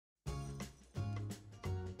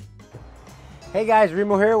Hey guys,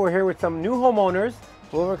 Remo here. We're here with some new homeowners.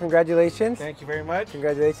 Wilver, congratulations. Thank you very much.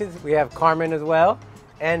 Congratulations. We have Carmen as well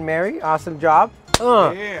and Mary. Awesome job.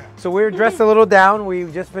 Yeah. So we're dressed a little down. We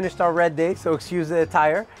just finished our red day, so excuse the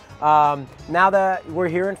attire. Now that we're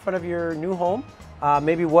here in front of your new home,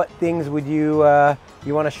 maybe what things would you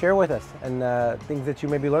want to share with us, and things that you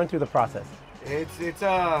maybe learned through the process?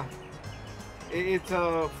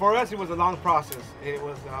 For us, it was a long process. It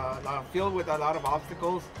was filled with a lot of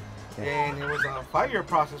obstacles. Yeah. And it was a 5-year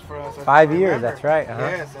process for us. 5 years, that's right.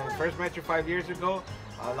 Yes, I first met you 5 years ago.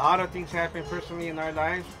 A lot of things happened personally in our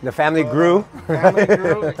lives. The family grew. Family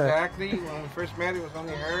grew, exactly. When we first met, it was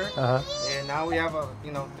only her. And now we have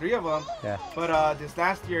 3 of them. Yeah. But this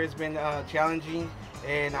last year has been challenging,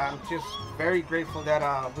 and I'm just very grateful that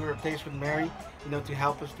we were placed with Mary, to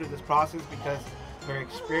help us through this process, because her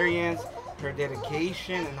experience, her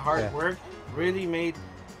dedication, and hard work really made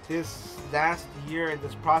this last year and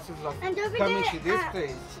this process of coming to this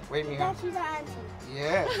place. Wait, Mija. She's our auntie.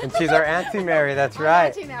 Yeah. And she's our Auntie Mary, that's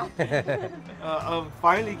right. Auntie now. Of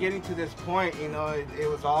finally getting to this point, it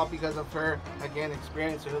was all because of her, again,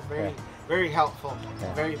 experience. It was very helpful.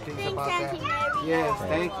 Yeah. Very pleased about that. Mary. Yes,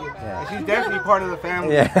 thank you. Yeah. And she's definitely part of the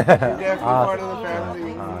family. Yeah. She's definitely part of the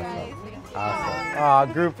family.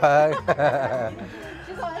 Awesome. Group hug.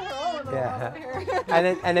 Yeah.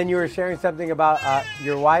 And then you were sharing something about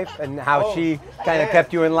your wife and how she kind of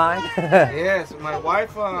kept you in line. Yes, my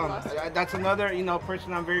wife. That's another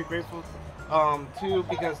person I'm very grateful to,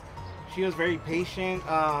 because she was very patient.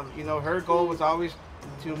 Her goal was always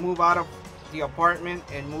to move out of the apartment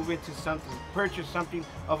and move into something, purchase something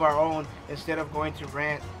of our own instead of going to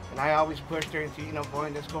rent. And I always pushed her into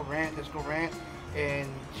let's go rent. And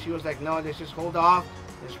she was like, no, let's just hold off.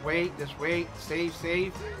 Just wait,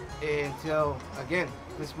 save, until, again,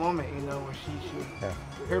 this moment, where she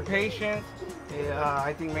her patience,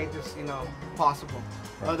 I think made this, possible.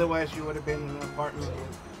 Yeah. Otherwise, she would have been in an apartment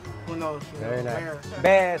with, who knows, very nice.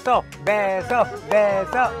 Where. Beso.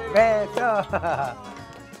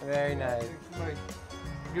 Very nice. My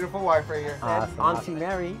beautiful wife right here. Awesome. Auntie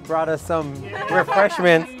Mary brought us some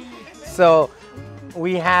refreshments. So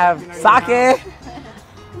we have sake.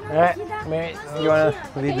 All right, Mary, you want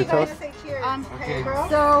to lead the toast? Okay.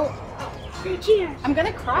 So, cheers. I'm going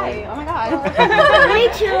to cry. Oh my God.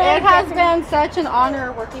 Cheers. It has been such an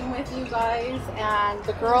honor working with you guys and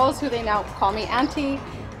the girls, who they now call me Auntie.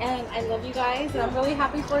 And I love you guys. And I'm really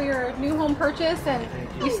happy for your new home purchase. And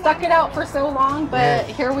we stuck it out for so long, but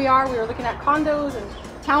here we are. We were looking at condos and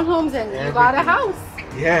townhomes, and you got a house.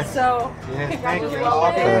 Yes. So, thank you.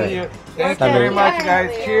 congratulations. Thank you very much,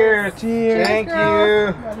 guys. Cheers. Cheers. Thank you.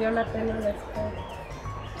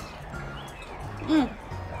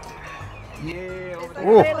 Yeah. Over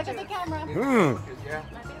there. Look at the camera.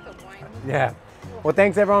 Yeah. Well,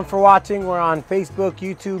 thanks everyone for watching. We're on Facebook,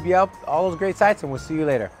 YouTube, Yelp, all those great sites, and we'll see you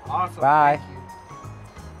later. Awesome. Bye. Thank you.